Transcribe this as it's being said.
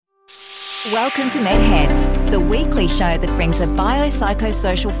Welcome to MedHeads, the weekly show that brings a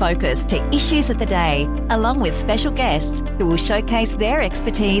biopsychosocial focus to issues of the day, along with special guests who will showcase their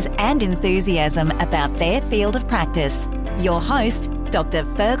expertise and enthusiasm about their field of practice. Your host, Dr.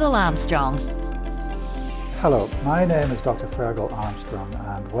 Fergal Armstrong. Hello, my name is Dr. Fergal Armstrong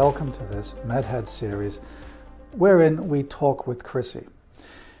and welcome to this MedHead series wherein we talk with Chrissy.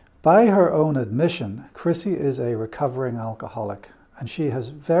 By her own admission, Chrissy is a recovering alcoholic, and she has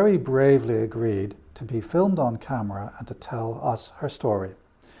very bravely agreed to be filmed on camera and to tell us her story.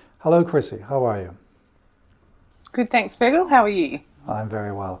 Hello, Chrissy. How are you? Good, thanks, Fergal. How are you? I'm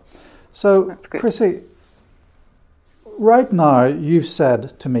very well. So, That's good. Chrissy, right now you've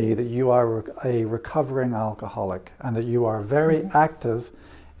said to me that you are a recovering alcoholic and that you are very active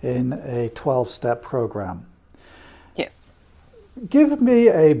in a 12-step program. Yes. Give me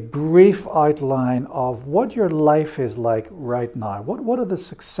a brief outline of what your life is like right now. What are the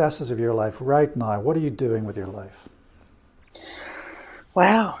successes of your life right now? What are you doing with your life?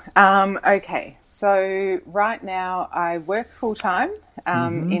 Wow. Okay. So right now I work full-time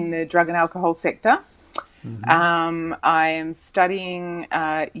in the drug and alcohol sector. I am studying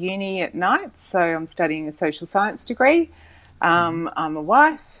uni at night, so I'm studying a social science degree. I'm a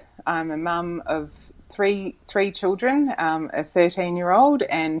wife. I'm a mum of three children, a 13-year-old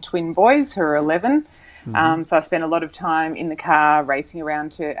and twin boys who are 11. So I spend a lot of time in the car racing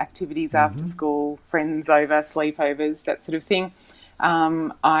around to activities after school, friends over, sleepovers, that sort of thing.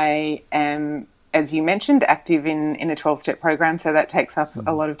 I am, as you mentioned, active in a 12-step program, so that takes up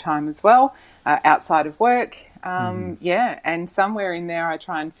a lot of time as well, outside of work. Yeah, and somewhere in there I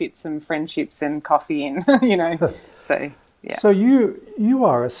try and fit some friendships and coffee in, so yeah. So you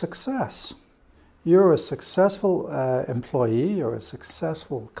are a success. You're a successful employee, you're a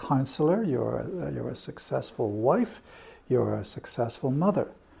successful counsellor, you're a successful wife, you're a successful mother.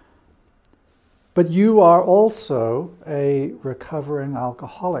 But you are also a recovering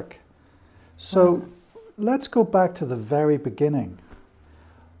alcoholic. So let's go back to the very beginning.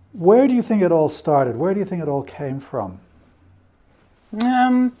 Where do you think it all started? Where do you think it all came from?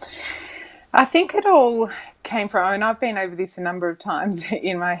 I think it all came from, and I've been over this a number of times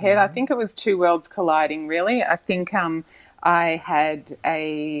in my head. I think it was two worlds colliding, really. I think I had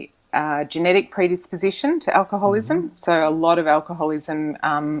a genetic predisposition to alcoholism, so a lot of alcoholism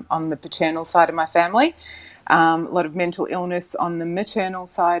on the paternal side of my family, a lot of mental illness on the maternal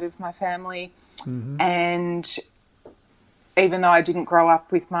side of my family, and even though I didn't grow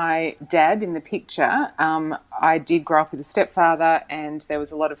up with my dad in the picture, I did grow up with a stepfather and there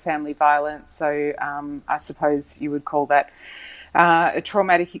was a lot of family violence. So I suppose you would call that a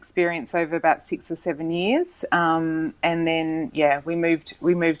traumatic experience over about 6 or 7 years. And then, we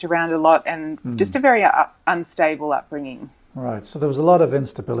moved around a lot and just a very unstable upbringing. Right. So there was a lot of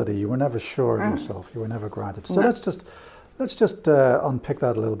instability. You were never sure of yourself. You were never grounded. So let's just unpick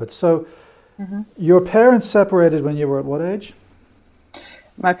that a little bit. So your parents separated when you were at what age?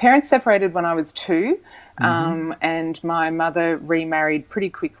 My parents separated when I was 2, and my mother remarried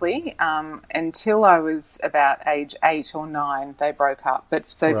pretty quickly. Until I was about age 8 or 9, they broke up.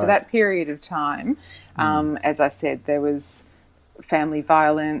 But for that period of time, as I said, there was family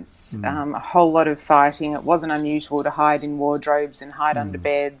violence, a whole lot of fighting. It wasn't unusual to hide in wardrobes and hide under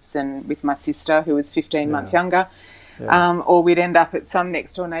beds, and with my sister, who was 15 months younger. Or we'd end up at some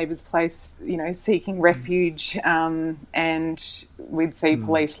next door neighbour's place, seeking refuge, and we'd see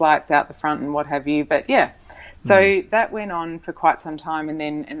police lights out the front and what have you. But so that went on for quite some time, and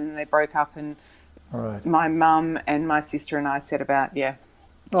then they broke up, and my mum and my sister and I set about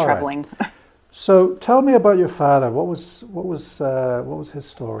travelling. Right. So tell me about your father. What was his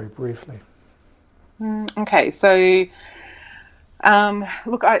story briefly? Okay, so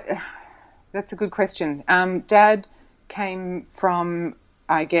look, that's a good question. Dad came from,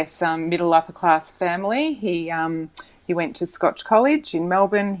 I guess, middle upper class family. He went to Scotch College in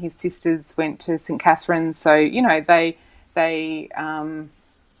Melbourne. His sisters went to St Catherine's. So they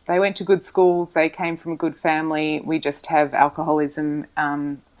went to good schools. They came from a good family. We just have alcoholism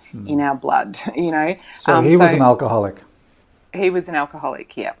in our blood. So he was an alcoholic. He was an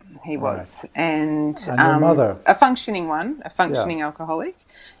alcoholic. Yeah, he was, and your mother, a functioning alcoholic.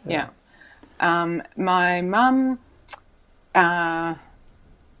 Yeah. My mum,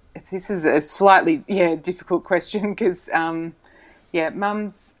 this is a slightly difficult question because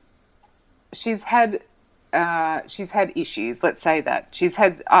mum's she's had issues. Let's say that she's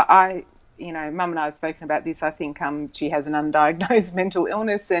had Mum and I have spoken about this. I think she has an undiagnosed mental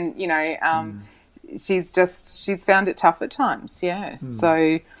illness, and she's found it tough at times.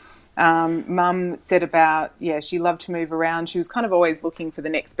 So Mum said about, she loved to move around. She was kind of always looking for the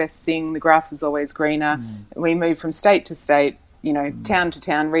next best thing. The grass was always greener. We moved from state to state, town to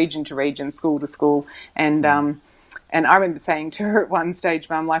town, region to region, school to school. And I remember saying to her at one stage,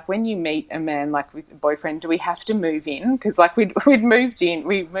 Mum, like, when you meet a man, like with a boyfriend, do we have to move in? Because, like, we'd moved in.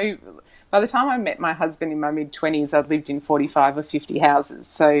 By the time I met my husband in my mid-20s, I'd lived in 45 or 50 houses.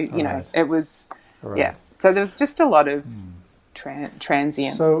 So, it was, So there was just a lot of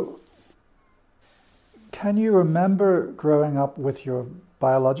transient. So can you remember growing up with your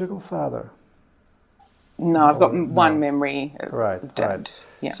biological father? No, I've got one memory of Dad. Right.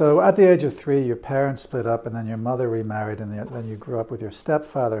 Yeah. So at the age of 3, your parents split up, and then your mother remarried, and then you grew up with your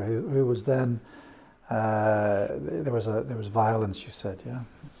stepfather, who was then there was violence. You said, yeah.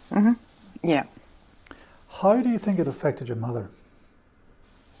 Mm-hmm. Yeah. How do you think it affected your mother?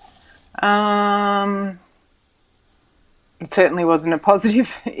 It certainly wasn't a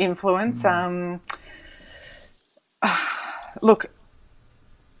positive influence. Look,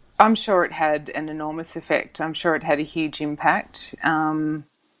 I'm sure it had an enormous effect. I'm sure it had a huge impact.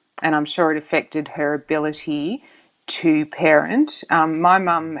 And I'm sure it affected her ability to parent. My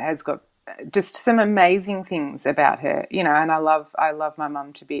mum has got just some amazing things about her, and I love my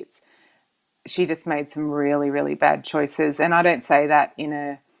mum to bits. She just made some really, really bad choices. And I don't say that in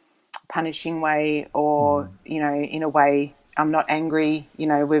a punishing way or, in a way I'm not angry.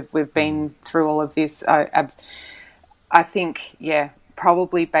 We've been through all of this. I think,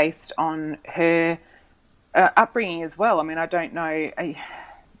 probably based on her upbringing as well. I mean, I don't know.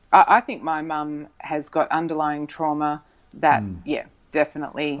 I think my mum has got underlying trauma that,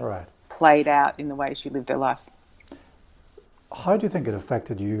 definitely played out in the way she lived her life. How do you think it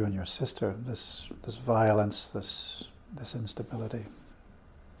affected you and your sister, this violence, this instability?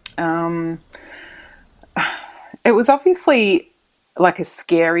 It was obviously like a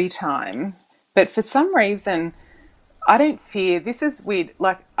scary time, but for some reason, I don't fear, this is weird,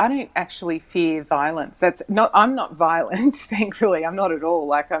 like I don't actually fear violence. I'm not violent, thankfully, I'm not at all.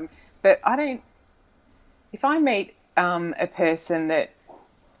 But I don't, if I meet a person that,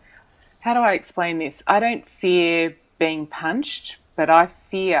 how do I explain this? I don't fear being punched, but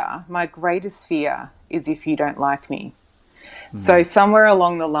my greatest fear is if you don't like me. So somewhere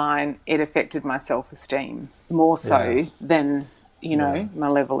along the line, it affected my self-esteem more so than, my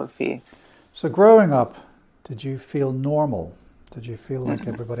level of fear. So growing up, did you feel normal? Did you feel like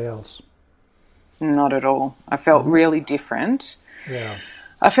everybody else? Not at all. I felt really different. Yeah.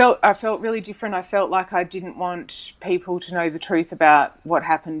 I felt really different. I felt like I didn't want people to know the truth about what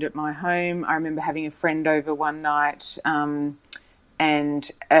happened at my home. I remember having a friend over one night and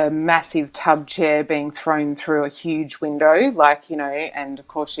a massive tub chair being thrown through a huge window, and of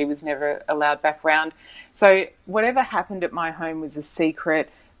course she was never allowed back round. So whatever happened at my home was a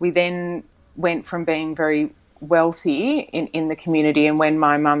secret. We then went from being very wealthy in the community, and when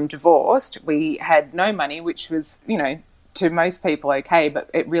my mum divorced, we had no money, which was, to most people okay, but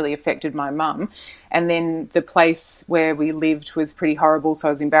it really affected my mum. And then the place where we lived was pretty horrible, so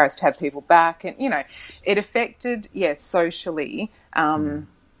I was embarrassed to have people back. And, it affected, socially, I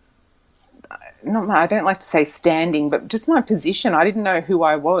don't like to say standing, but just my position. I didn't know who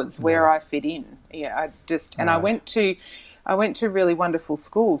I was, where I fit in. I went to really wonderful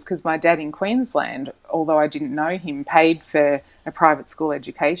schools because my dad in Queensland, although I didn't know him, paid for a private school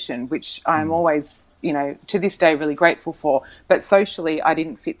education, which I'm always, to this day really grateful for. But socially, I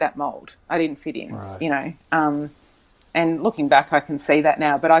didn't fit that mould. I didn't fit in, and looking back, I can see that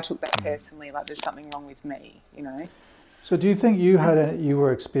now. But I took that personally, like there's something wrong with me, So do you think you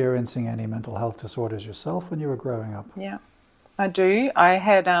were experiencing any mental health disorders yourself when you were growing up? Yeah. I do. I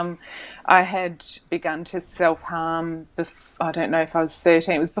had begun to self-harm. I don't know if I was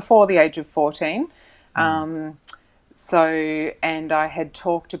 13. It was before the age of 14. And I had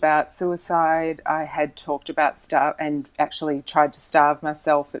talked about suicide. I had talked about and actually tried to starve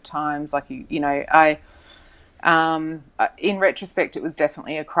myself at times. In retrospect, it was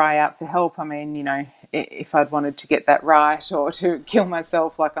definitely a cry out for help. I mean, if I'd wanted to get that right or to kill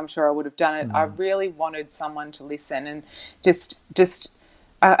myself, I'm sure I would have done it. I really wanted someone to listen and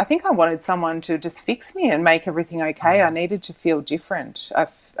I think I wanted someone to just fix me and make everything okay. I needed to feel different.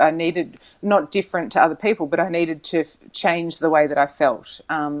 I needed, not different to other people, but I needed to change the way that I felt.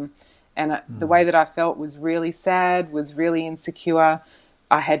 The way that I felt was really sad, was really insecure.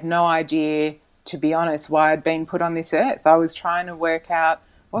 I had no idea, to be honest, why I'd been put on this earth. I was trying to work out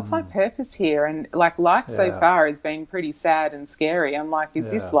what's my purpose here? And life so far has been pretty sad and scary. I'm like,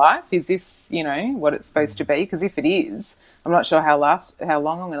 is this life? Is this, what it's supposed to be? Because if it is, I'm not sure how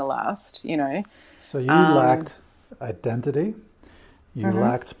long I'm going to last, So you lacked identity. You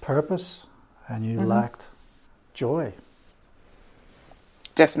lacked purpose and you lacked joy.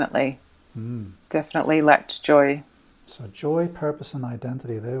 Definitely. Definitely lacked joy. So joy, purpose and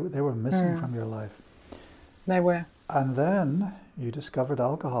identity, they were missing from your life. They were. And then you discovered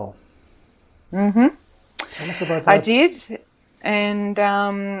alcohol. Mm-hmm. Tell us about that. I did.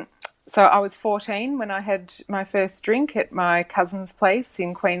 And so I was 14 when I had my first drink at my cousin's place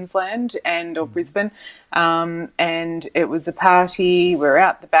in Queensland or Brisbane. And it was a party. We were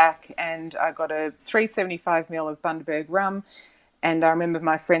out the back and I got a 375ml of Bundaberg rum. And I remember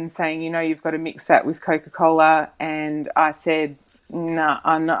my friend saying, you've got to mix that with Coca-Cola. And I said, no,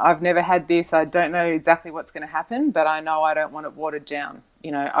 I've never had this. I don't know exactly what's going to happen, but I know I don't want it watered down.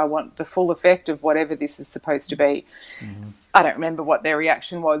 I want the full effect of whatever this is supposed to be. I don't remember what their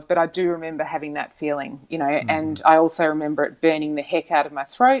reaction was, but I do remember having that feeling, and I also remember it burning the heck out of my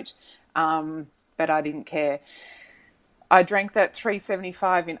throat, but I didn't care. I drank that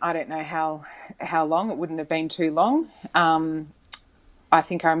 375 in I don't know how long. It wouldn't have been too long. I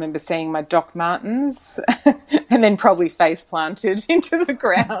think I remember seeing my Doc Martens and then probably face planted into the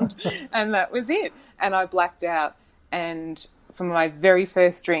ground, and that was it. And I blacked out. And from my very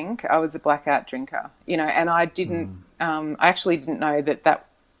first drink, I was a blackout drinker, and I didn't, I actually didn't know that,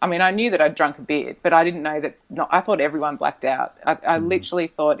 I knew that I'd drunk a bit, but I didn't know that, I thought everyone blacked out. I literally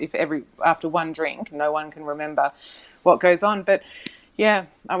thought after one drink, no one can remember what goes on. But yeah,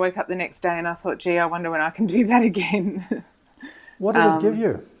 I woke up the next day and I thought, gee, I wonder when I can do that again. What did it give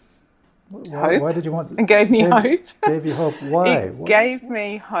you? Hope. Why did you want? It gave me hope. Gave you hope. Why? It gave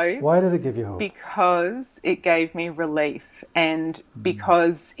me hope. Why did it give you hope? Because it gave me relief, and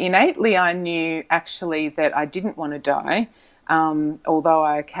because innately I knew actually that I didn't want to die, although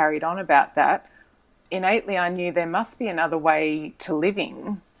I carried on about that. Innately I knew there must be another way to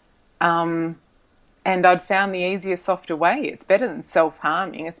living, and I'd found the easier, softer way. It's better than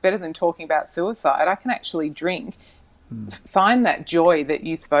self-harming. It's better than talking about suicide. I can actually drink. Find that joy that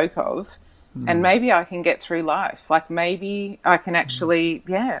you spoke of, and maybe I can get through life. Like maybe I can actually,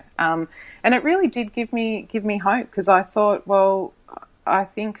 and it really did give me hope, because I thought, well, I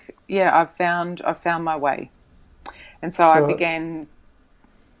think, I've found my way, and so I began.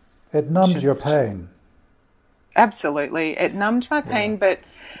 It numbed your pain. Absolutely, it numbed my pain, but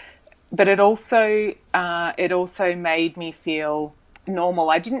it also made me feel normal.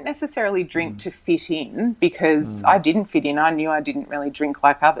 I didn't necessarily drink to fit in, because I didn't fit in. I knew I didn't really drink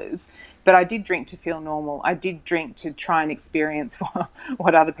like others, but I did drink to feel normal. I did drink to try and experience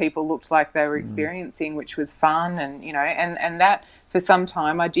what other people looked like they were experiencing, which was fun, and and that for some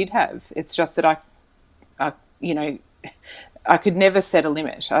time I did have. It's just that I could never set a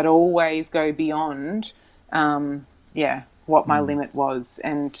limit. I'd always go beyond what my limit was,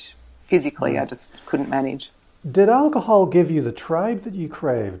 and physically I just couldn't manage. Did alcohol give you the tribe that you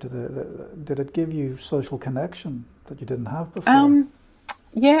craved? Did it give you social connection that you didn't have before?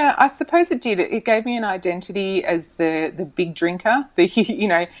 Yeah, I suppose it did. It gave me an identity as the big drinker.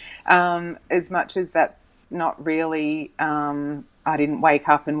 As much as that's not really. I didn't wake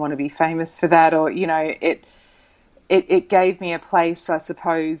up and want to be famous for that, or It gave me a place, I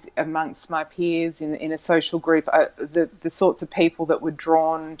suppose, amongst my peers in a social group. The sorts of people that were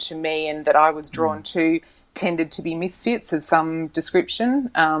drawn to me and that I was drawn to tended to be misfits of some description,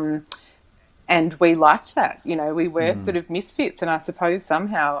 and we liked that. We were sort of misfits, and I suppose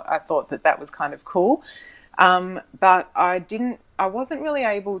somehow I thought that was kind of cool, but I wasn't really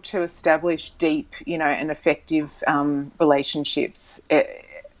able to establish deep, and effective relationships.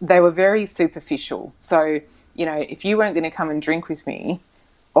 They were very superficial. So, if you weren't going to come and drink with me,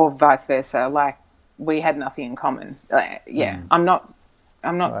 or vice versa, like, we had nothing in common. I'm not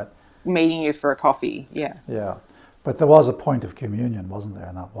right. Meeting you for a coffee. Yeah, but there was a point of communion, wasn't there?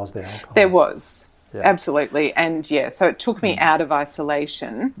 And that was the alcohol. There was, absolutely. And so it took me out of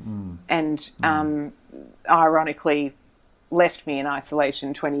isolation, and ironically left me in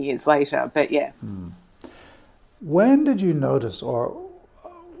isolation 20 years later. But when did you notice, or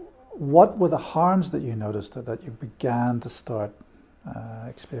what were the harms that you noticed that you began to start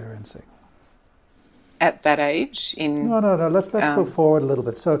experiencing? At that age? No. Let's go forward a little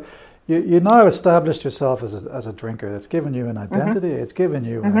bit. So you now established yourself as a drinker. It's given you an identity. It's given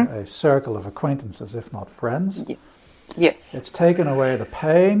you a circle of acquaintances, if not friends. Yes. It's taken away the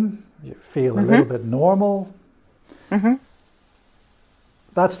pain. You feel a little bit normal.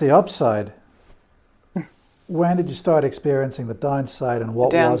 That's the upside. When did you start experiencing the downside, and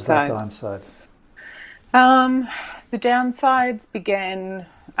what was that downside? The downsides began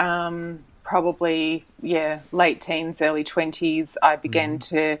probably, late teens, early 20s. I began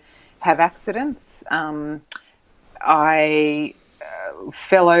to have accidents. I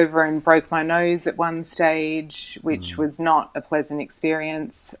fell over and broke my nose at one stage, which was not a pleasant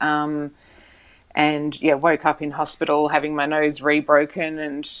experience. And woke up in hospital having my nose re-broken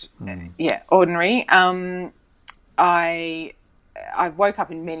and ordinary. I woke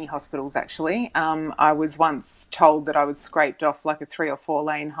up in many hospitals, actually. I was once told that I was scraped off like a 3 or 4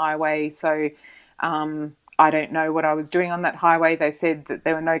 lane highway. So I don't know what I was doing on that highway. They said that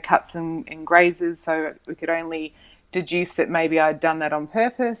there were no cuts and grazes, so we could only deduce that maybe I'd done that on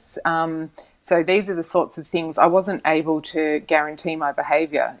purpose. So these are the sorts of things. I wasn't able to guarantee my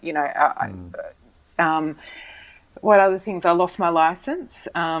behaviour. What other things? I lost my licence.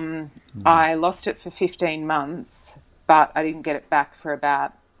 I lost it for 15 months, but I didn't get it back for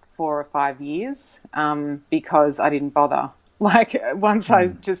about 4 or 5 years because I didn't bother. Like once I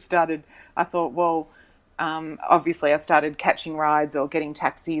just started, I thought, well, obviously I started catching rides or getting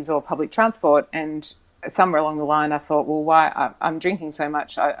taxis or public transport, and somewhere along the line I thought, well, why I'm drinking so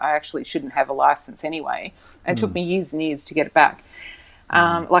much, I actually shouldn't have a licence anyway. And it took me years and years to get it back.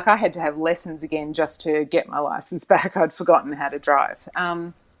 Like I had to have lessons again just to get my licence back. I'd forgotten how to drive.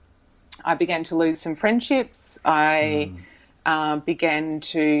 I began to lose some friendships. I began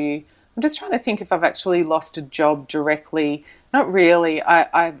to... I'm just trying to think if I've actually lost a job directly. Not really.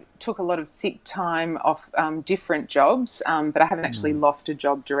 I took a lot of sick time off different jobs, but I haven't actually lost a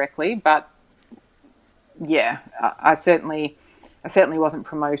job directly. But yeah, I certainly wasn't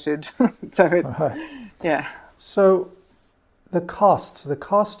promoted. Yeah. So the costs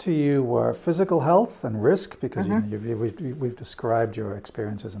to you were physical health and risk, because we've described your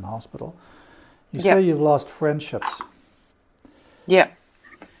experiences in hospital. You say you've lost friendships. Yeah.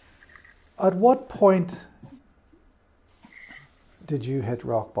 At what point did you hit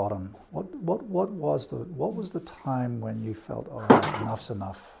rock bottom? What was the time when you felt, oh, enough's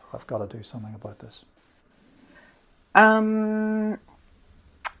enough, I've got to do something about this?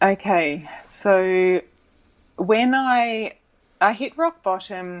 Okay, so when I hit rock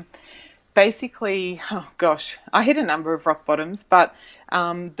bottom, basically, I hit a number of rock bottoms, but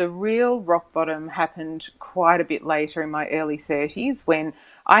the real rock bottom happened quite a bit later in my early 30s, when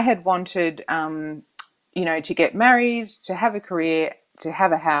I had wanted, to get married, to have a career, to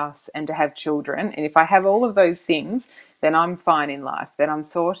have a house, and to have children. And if I have all of those things, then I'm fine in life, then I'm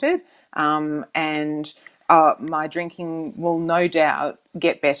sorted, and my drinking will no doubt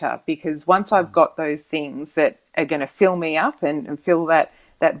get better, because once I've got those things that are going to fill me up and fill that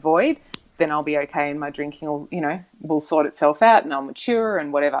void, then I'll be okay, and my drinking will sort itself out, and I'll mature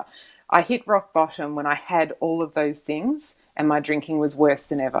and whatever. I hit rock bottom when I had all of those things, and my drinking was worse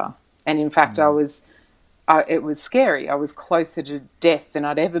than ever. And in fact, it was scary. I was closer to death than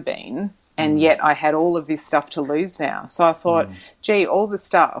I'd ever been. And yet I had all of this stuff to lose now. So I thought, gee, all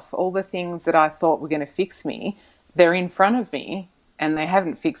the things that I thought were going to fix me, they're in front of me and they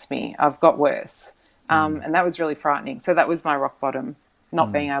haven't fixed me. I've got worse. And that was really frightening. So that was my rock bottom,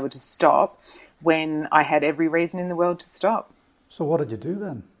 not being able to stop when I had every reason in the world to stop. So what did you do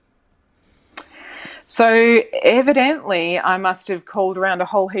then? So evidently I must have called around a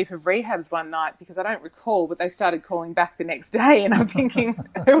whole heap of rehabs one night, because I don't recall, but they started calling back the next day, and I'm thinking,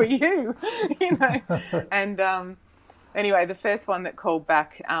 who are you? And anyway, the first one that called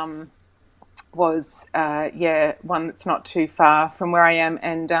back was one that's not too far from where I am,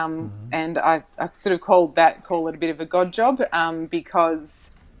 and I sort of call it a bit of a God job,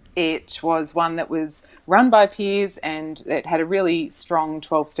 because it was one that was run by peers and it had a really strong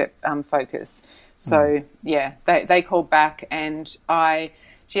 12-step focus. So, they called back, and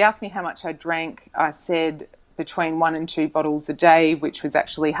she asked me how much I drank. I said between 1 and 2 bottles a day, which was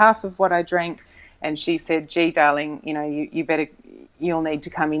actually half of what I drank. And she said, gee, darling, you'll need to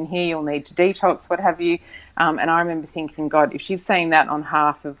come in here, you'll need to detox, what have you. And I remember thinking, God, if she's saying that on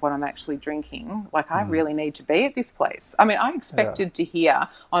half of what I'm actually drinking, I really need to be at this place. I mean, I expected to hear,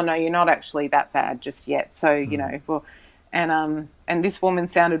 oh, no, you're not actually that bad just yet. So, and this woman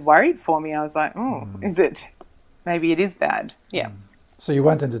sounded worried for me. I was like, is it? Maybe it is bad. Yeah. So you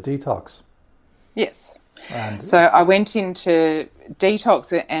went into detox? Yes. So I went into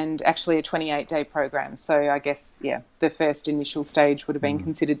detox and actually a 28-day program. So I guess, the first initial stage would have been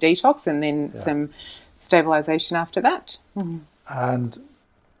considered detox, and then some stabilisation after that. And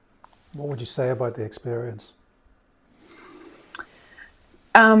what would you say about the experience?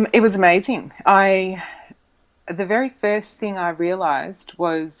 It was amazing. The very first thing I realised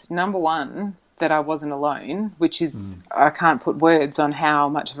was, number one, that I wasn't alone, which is, I can't put words on how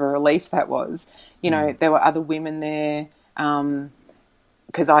much of a relief that was. There were other women there,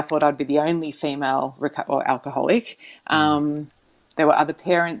 because I thought I'd be the only female alcoholic. There were other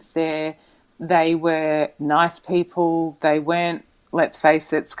parents there. They were nice people. They weren't let's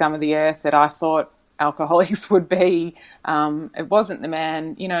face it, scum of the earth that I thought alcoholics would be. It wasn't the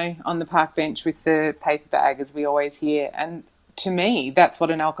man, on the park bench with the paper bag, as we always hear. And to me, that's what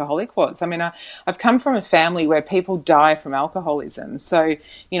an alcoholic was. I mean, I've come from a family where people die from alcoholism. So,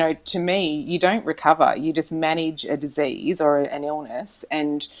 to me, you don't recover. You just manage a disease or an illness.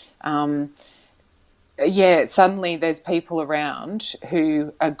 And, suddenly there's people around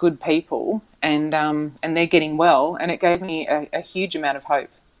who are good people and they're getting well. And it gave me a huge amount of hope.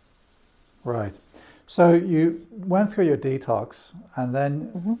 Right. So you went through your detox, and then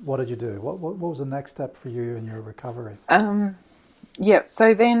what did you do? What was the next step for you in your recovery?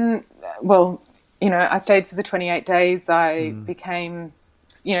 So then, I stayed for the 28 days. I became,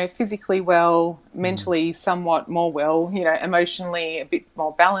 physically well, mentally somewhat more well, emotionally a bit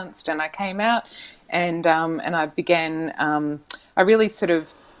more balanced, and I came out and I began,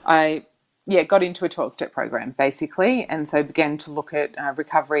 got into a 12-step program basically, and so began to look at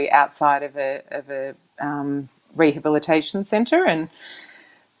recovery outside of a rehabilitation centre, and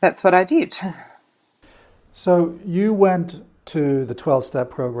that's what I did. So you went to the 12-step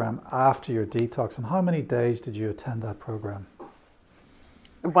program after your detox, and how many days did you attend that program?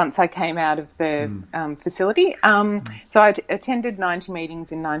 Once I came out of the facility, so I attended 90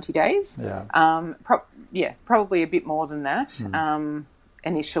 meetings in 90 days. Probably a bit more than that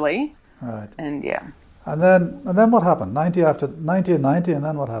initially. Right. And yeah. And then what happened? 90 after 90 and 90, and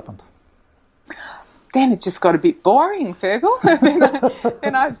then what happened? Then it just got a bit boring, Fergal.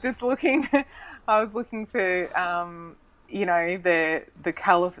 then I was just looking. I was looking for, the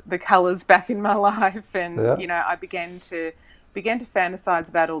colours back in my life, and I began to fantasize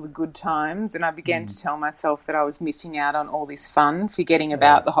about all the good times, and I began to tell myself that I was missing out on all this fun, forgetting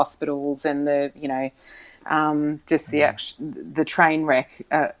about the hospitals and the the train wreck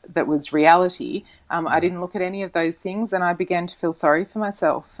that was reality. I didn't look at any of those things, and I began to feel sorry for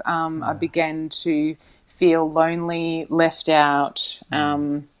myself. I began to feel lonely, left out.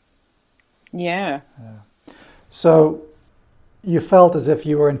 So you felt as if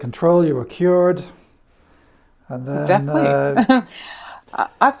you were in control, you were cured, and then... Exactly.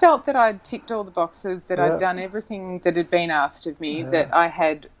 I felt that I'd ticked all the boxes, that I'd done everything that had been asked of me, that I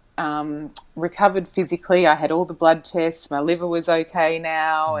had recovered physically. I had all the blood tests, my liver was okay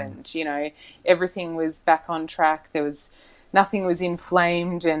now, and everything was back on track. Nothing was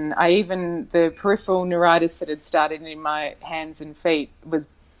inflamed, and the peripheral neuritis that had started in my hands and feet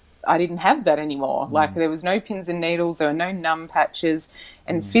I didn't have that anymore. Like, there was no pins and needles, there were no numb patches,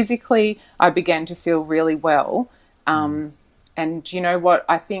 and physically I began to feel really well. And you know what,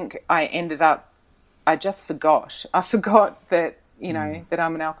 I think I just forgot. I forgot that that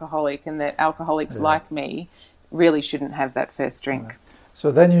I'm an alcoholic, and that alcoholics like me really shouldn't have that first drink. Right.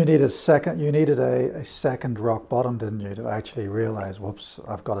 So then you needed a second rock bottom, didn't you, to actually realize, whoops,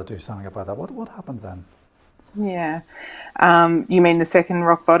 I've got to do something about that. What happened then? Yeah. You mean the second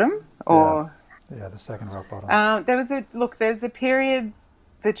rock bottom? Or Yeah, the second rock bottom. There was a period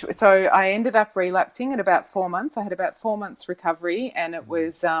so I ended up relapsing at about 4 months. I had about 4 months recovery, and it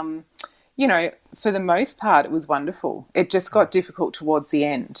was for the most part, it was wonderful. It just got difficult towards the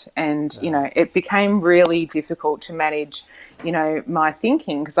end. And, it became really difficult to manage, my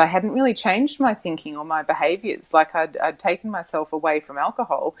thinking, because I hadn't really changed my thinking or my behaviours. Like, I'd taken myself away from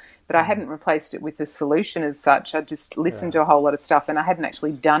alcohol, but I hadn't replaced it with a solution as such. I just listened to a whole lot of stuff, and I hadn't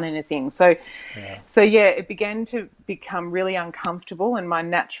actually done anything. So it began to become really uncomfortable, and my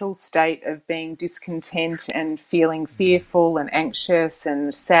natural state of being discontent and feeling fearful and anxious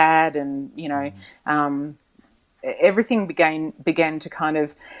and sad and, everything began to kind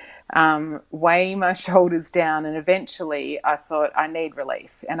of weigh my shoulders down, and eventually I thought, I need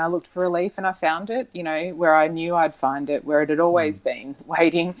relief, and I looked for relief, and I found it, where I knew I'd find it, where it had always been,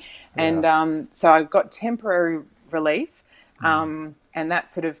 waiting. And so I got temporary relief, and that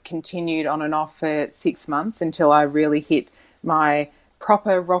sort of continued on and off for 6 months until I really hit my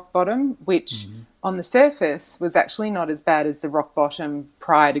proper rock bottom, which on the surface was actually not as bad as the rock bottom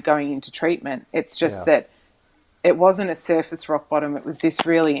prior to going into treatment. It's just that it wasn't a surface rock bottom. It was this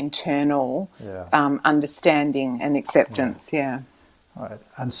really internal understanding and acceptance. Yeah. All right.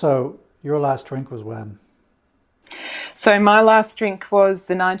 And so your last drink was when? So my last drink was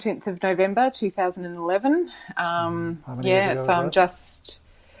the 19th of November, 2011. How many years ago was that?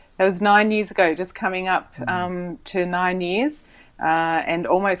 That was 9 years ago, just coming up to 9 years, and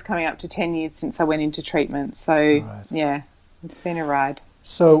almost coming up to 10 years since I went into treatment. So, it's been a ride.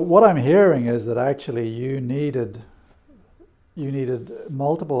 So what I'm hearing is that actually you needed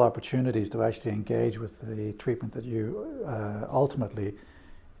multiple opportunities to actually engage with the treatment that you ultimately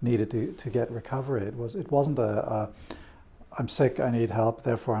needed to get recovery. It wasn't I'm sick, I need help,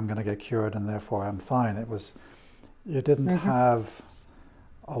 therefore I'm going to get cured and therefore I'm fine. You didn't have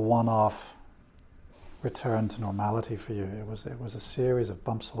a one-off return to normality for you. It was a series of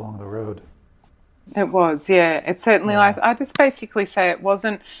bumps along the road. It was, yeah. It certainly, like, I just basically say it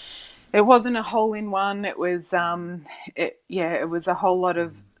wasn't a hole in one. It was, it was a whole lot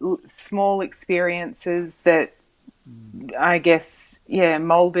of small experiences that I guess,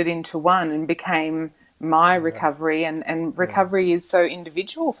 molded into one and became my recovery. And recovery is so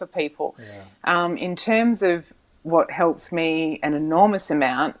individual for people. In terms of what helps me an enormous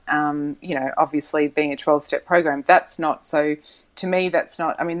amount, obviously being a 12-step program, that's not so. To me, that's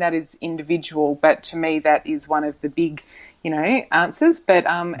not, I mean, that is individual, but to me, that is one of the big, answers. But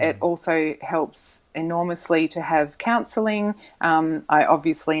it also helps enormously to have counselling. I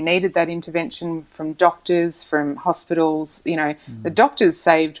obviously needed that intervention from doctors, from hospitals. The doctors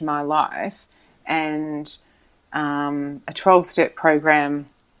saved my life, and a 12-step program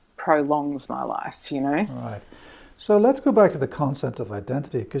prolongs my life, Right. So let's go back to the concept of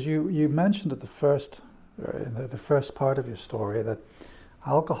identity, because you mentioned at the first part of your story that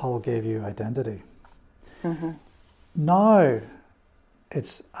alcohol gave you identity. Now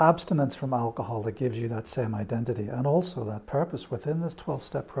it's abstinence from alcohol that gives you that same identity and also that purpose within this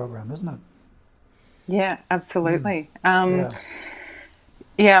 12-step program, isn't it? Yeah, absolutely. I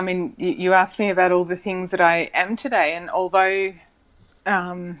mean, you asked me about all the things that I am today, and although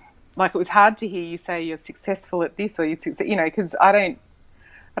it was hard to hear you say you're successful at this or you're because I don't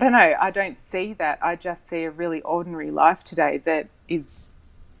know. I don't see that. I just see a really ordinary life today that is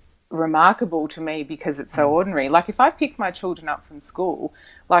remarkable to me because it's so ordinary. Like, if I pick my children up from school,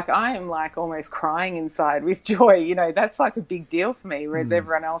 I am almost crying inside with joy. That's a big deal for me, whereas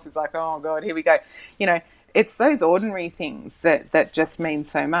everyone else is like, oh God, here we go. It's those ordinary things that just mean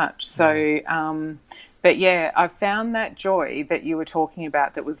so much. So, but yeah, I found that joy that you were talking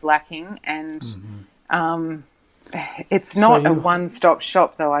about that was lacking, and it's not a one-stop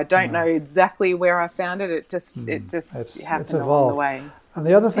shop, though. I don't know exactly where I found it. It just happened along the way. And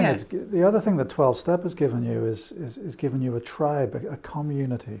the other thing that 12-step has given you is given you a tribe, a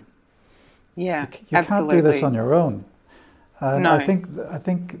community. Yeah, you absolutely. can't do this on your own. And no. I think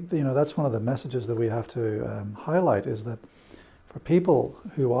that's one of the messages that we have to highlight, is that for people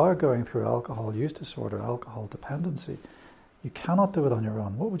who are going through alcohol use disorder, alcohol dependency, you cannot do it on your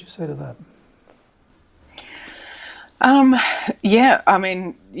own. What would you say to that? I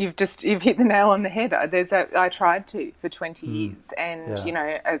mean, you've hit the nail on the head. I tried to for 20 years, and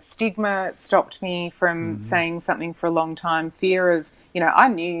a stigma stopped me from saying something for a long time. Fear of, I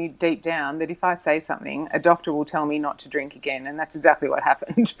knew deep down that if I say something, a doctor will tell me not to drink again, and that's exactly what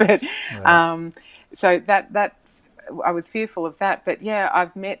happened. But so that I was fearful of that. But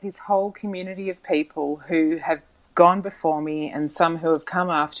I've met this whole community of people who have gone before me, and some who have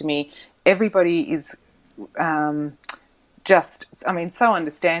come after me. Everybody is so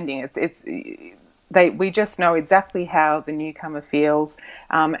understanding. We just know exactly how the newcomer feels,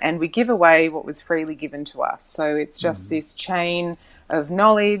 and we give away what was freely given to us. So it's just this chain of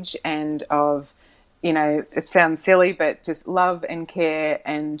knowledge and of, it sounds silly, but just love and care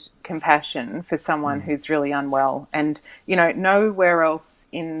and compassion for someone who's really unwell. And, nowhere else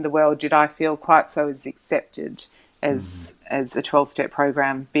in the world did I feel quite so as accepted as a 12-step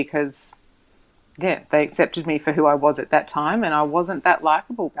program, because they accepted me for who I was at that time, and I wasn't that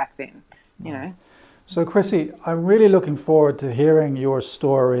likable back then, So, Chrissy, I'm really looking forward to hearing your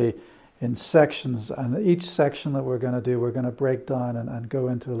story in sections, and each section that we're going to do, we're going to break down and go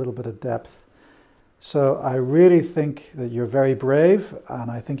into a little bit of depth. So I really think that you're very brave,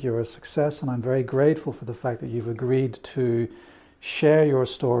 and I think you're a success, and I'm very grateful for the fact that you've agreed to share your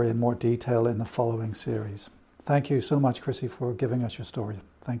story in more detail in the following series. Thank you so much, Chrissy, for giving us your story.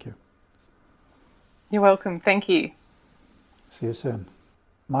 Thank you. You're welcome. Thank you. See you soon.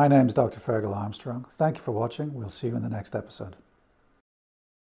 My name's Dr. Fergal Armstrong. Thank you for watching. We'll see you in the next episode.